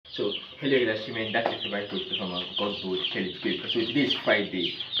So hello ladies and gentlemen, that's your favorite coach from Godwood Kelly. So today is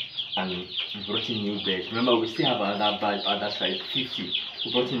Friday and we brought in new bed. Remember we still have another bag other side 50.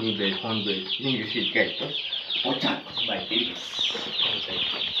 We brought in new bed 100. You think you should get just watch out my babies.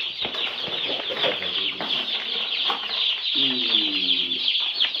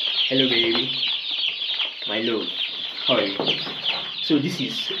 Hello baby. My love. How are you? So this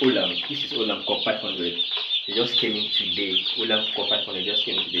is Olam Cup 500. They just came in today. Olam Cup 500 just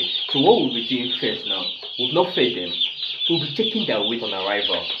came in today. So what we'll be doing first now, we've not fed them. So we'll be checking their weight on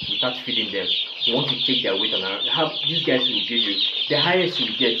arrival without feeding them. We want to check their weight on arrival. These guys will give you, the highest you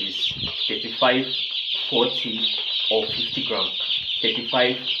get is 35, 40 or 50 grams.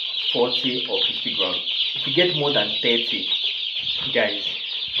 35, 40 or 50 grams. If you get more than 30, guys,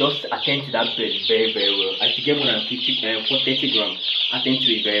 just attend to that bed very well. If you get more than 30 grams, attend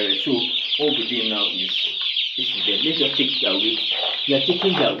to it very well. So what we're doing now is this is them. Let's just take their weight. We are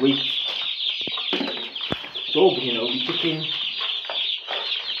taking their weight. So what we're doing now, we're taking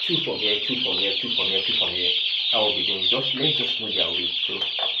 2 from here, 2 from here, 2 from here, 2 from here. How we're doing? Let's just know their weight. So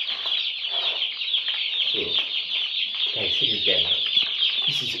can you see this guy now?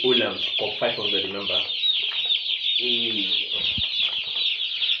 This is Olam Cup 500, remember?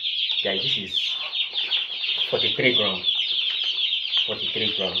 Guys, this is 43 grams.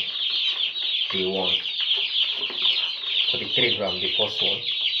 43 grams. Day 1. 43 grams, the first one.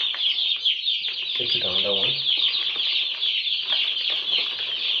 Let's take another one.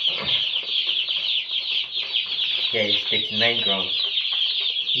 Guys, 39 grams.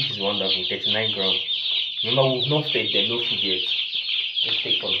 This is wonderful. 39 grams. Remember, we've not fed them, no food yet. Let's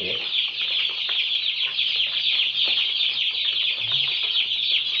take from here.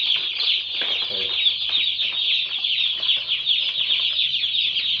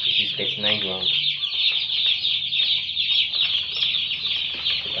 This is 39 grams.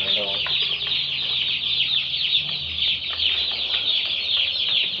 Take another one.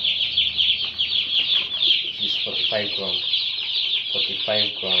 This is 45 grams.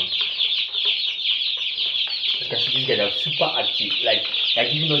 45 grams. You can see these guys are super active. Like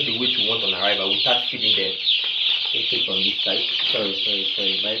they're giving us the weight we want on arrival without feeding them. Let's take from this side.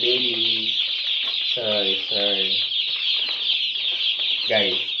 Sorry. My babies. Sorry.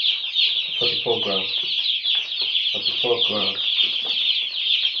 Guys, 44 grams. 44 grams.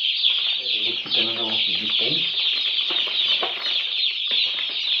 Let's put another one to this end.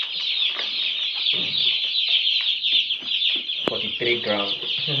 $43 grams.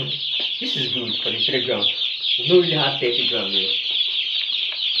 This is good. 43 grams. We don't really have 30 grams here.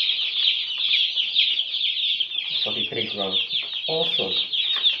 43 grams. Awesome.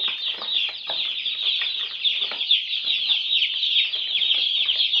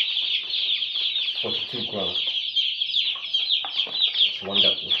 42 grams. It's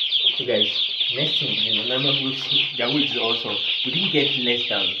wonderful. So guys, next thing, remember their weight is awesome. We didn't get less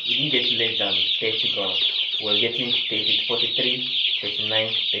than 30 grams. We're getting 30, 43, 39,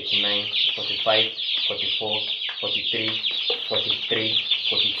 39, 45, 44, 43, 43,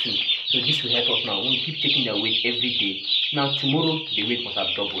 42. So this will help us now. We keep taking their weight every day. Now tomorrow the weight must have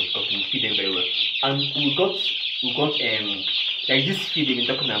doubled because we feed them very well. And we got like this feed they've been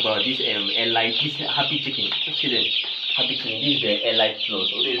talking about, this airlight, this happy chicken. Just see them, happy chicken. This is the airlight plus.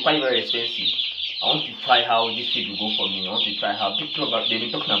 So it's quite very expensive. I want to try how this feed will go for me. I want to try how people they've been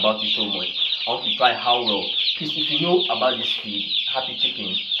talking about it so much. I want to try how well. Because if you know about this feed, happy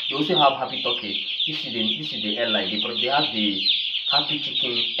chicken, they also have happy turkey. This is the airlight. They have the happy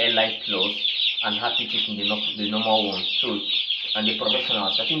chicken airlight plus and happy chicken the normal one. So and the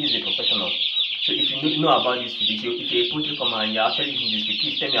professionals. I think this is the professional. So if you know about this feed, if you're a poultry farmer and you're actually using this feed,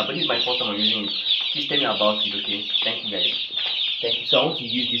 please tell me about. This is my first time I'm using it. Please tell me about it. Okay. Thank you guys. Thank you. So I want to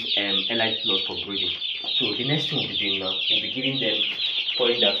use this airlight plus for breeding. So the next thing we'll be doing now, we'll be giving them,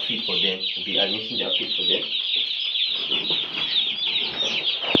 pouring their feed for them. We'll be administering their feed for them.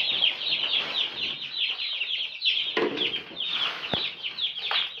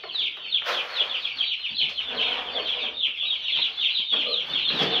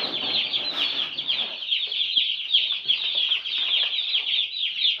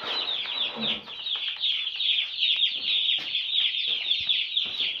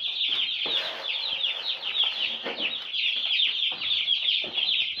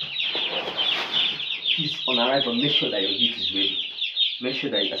 Please, on arrival, make sure that your heat is ready. Make sure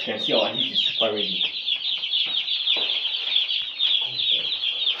that, as you can see, our heat is super ready.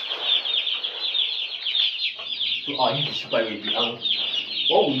 So our heat is super ready. And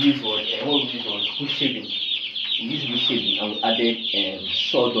what we used was wood shaving. We used wood shaving and we added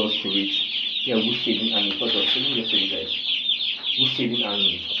sawdust to it. Yeah, wood shaving and sawdust. So let me just show you guys. wood shaving and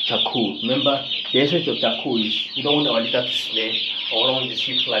charcoal. Remember, the essence of charcoal is we don't want our litter to smell, or we don't want to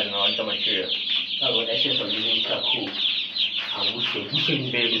see flies in our litter material. That's the essence of using charcoal and wood shaving. Wood shaving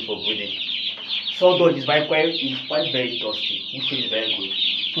is very good for brooding. Sawdust is quite very dusty. Wood shaving is very good.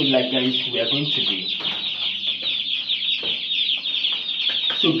 So, like guys, we are going to be.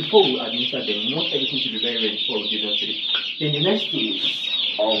 So before we administer them, we want everything to be very ready before we give them to them. Then the next thing is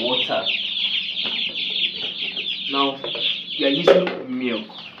our water. Now we are using milk.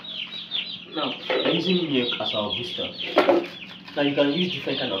 Now we are using milk as our booster. Now you can use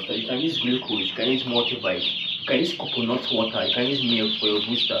different kind of stuff. You can use glucose, you can use multivite, you can use coconut water, you can use milk for your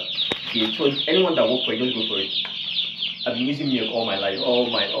booster. Okay, so anyone that works for it, just go for it. I've been using milk all my life, since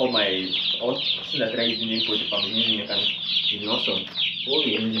I started using milk for the family, using milk and it's been awesome. What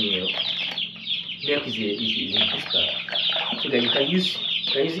we are using milk. Milk is a booster. So then you can use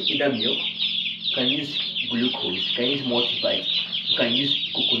either milk, you can use glucose, you can use multivite, you can use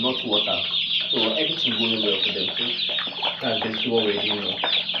coconut water. So everything going well for them. So that's basically what we're doing now.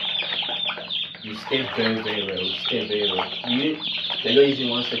 You stay very well. You stay very well. You're not using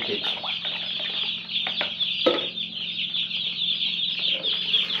one second.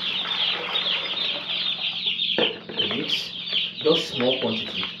 Mix just small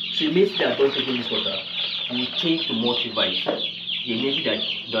quantity. So immediately that don't taking this water, we change to multivite.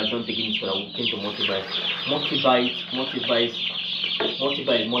 Immediately that are done taking this water, we change to multivite. Multivite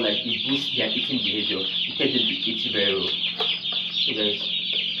is more like it boosts their eating behavior. It tells them to eat very well. So guys,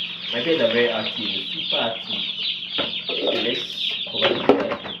 my pets are very active, super active. So let's cover this guy.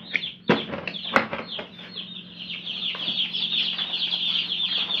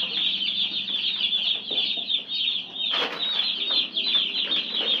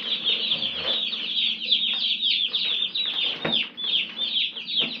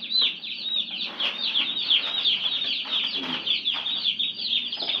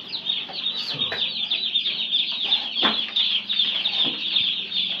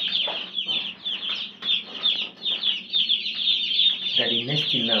 The next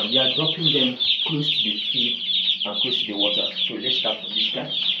thing now, we are dropping them close to the feed and close to the water. So let's start from this guy.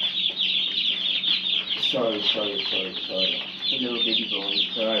 Sorry. Hello baby boy.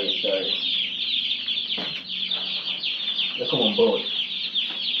 Sorry. Come on board.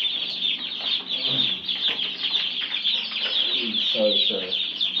 Sorry.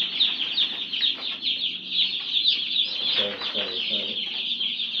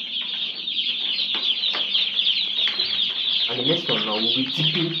 And the next one now will be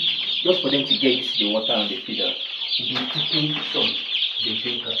tipping, just for them to get used to the water and the feeder. We'll be tipping some to the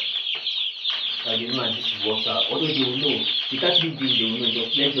drinker. And you know, and this is water. Although they will know, you can't really drink, they will know.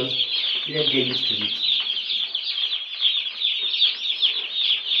 Let them get used to it.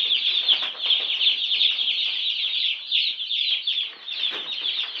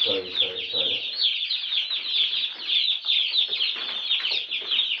 Sorry.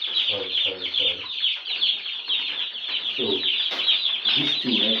 So these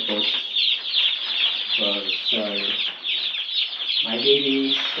two help us. Sorry. My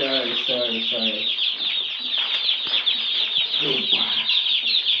baby, sorry.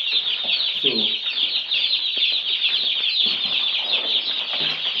 So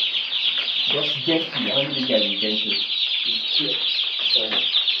just gently, I don't think I'll be gentle. It's clear. Sorry.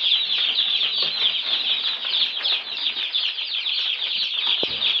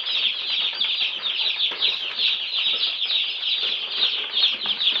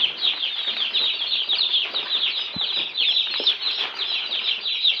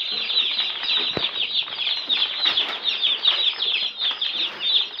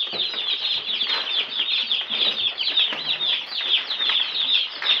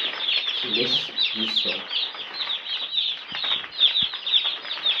 Let's use some.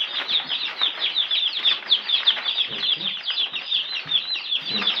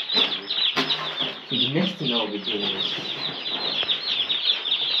 So the next thing I'll be doing is,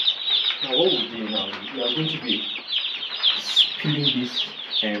 now what we'll do now, we are going to be spilling this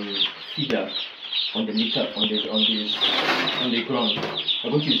feeder on the litter on the ground.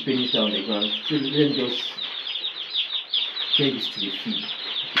 We're going to be spilling it on the ground. So then just get used to the feed.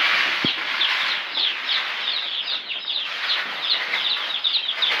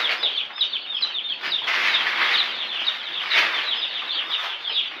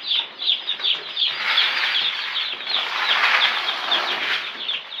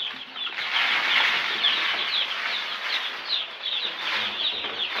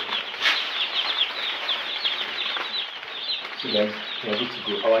 So guys, we are good to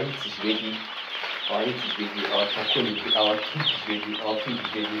go. Our heat is ready our heat is ready, our charcoal is ready, our heat is ready, our food is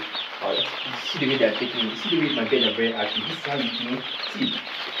ready. You see the way they are taking it, see the way my birds are very active. This is how you know, see,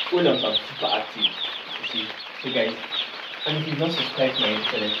 all of them are super active. You see, so guys, and if you've not subscribed to my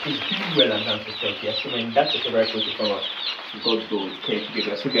channel, please do well and don't subscribe here. So when that's the favorite way to cover, God gold, okay,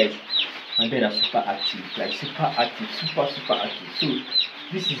 together. So guys, my birds are super active, like super active, super active. So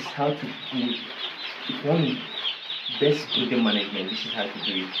this is how to do it. If you want best brooding management, this is how to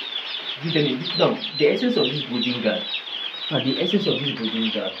do it. Give them a, now the essence of this brooding guard, the essence of this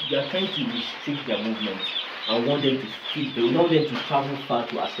brooding guard, they are trying to restrict their movement and want them to feed. They want them to travel far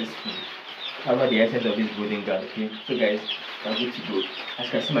to access food. However, the essence of this brooding guard. Okay, so guys, I'm good to go. As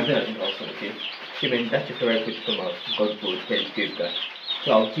you can see, my friend is awesome. Okay, so when that's the favorite way to come out, God gold, great guard.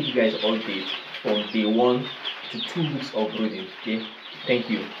 So I'll give you guys all days from day 1 to 2 weeks of brooding. Okay, thank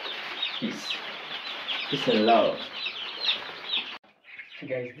you. Peace. Peace and love. So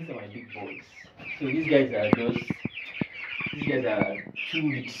guys, these are my big boys. So these guys are 2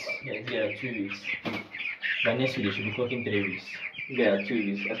 weeks. Yeah, they are 2 weeks. By next week they should be clocking 3 weeks. They are 2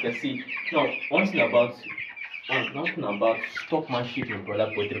 weeks. As you can see, now one thing about stockmanship in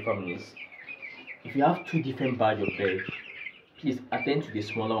broiler poultry families. If you have 2 different batch of birds, please attend to the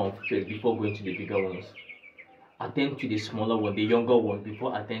smaller one first before going to the bigger ones. Attend to the smaller one, the younger ones,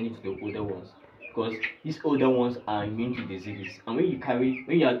 before attending to the older ones, because these older ones are immune to diseases. And when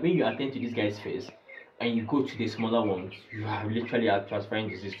you attend to these guys first and you go to the smaller ones, you are literally transferring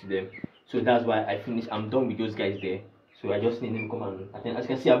disease to them. So that's why I'm done with those guys there. So I just need them to come and attend. As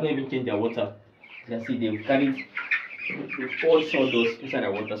you can see, I've not even changed their water. As you can see, they've poured sawdust inside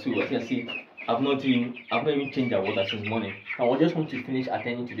their water. So as you can see, I've not even changed their water since morning. I just want to finish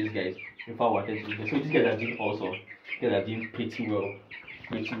attending to these guys before I attend to them. So these guys are doing awesome. These guys are doing pretty well.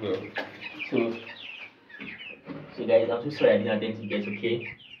 So guys, I'm so sorry I didn't attend to you guys, okay?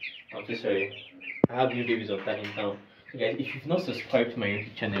 I'm so sorry. I have new babies of that in town. So guys, if you've not subscribed to my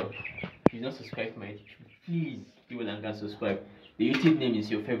YouTube channel, please do well and subscribe. The YouTube name is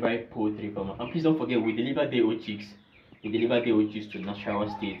your favorite poultry farmer. And please don't forget, we deliver day old chicks. We deliver day old chicks to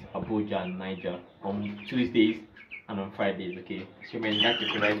Nasarawa State, Abuja, and Niger on Tuesdays and on Fridays, okay? So man, that's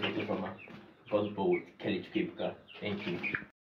your favorite poultry farmer. God bold, Kelly Chukibka. Thank you.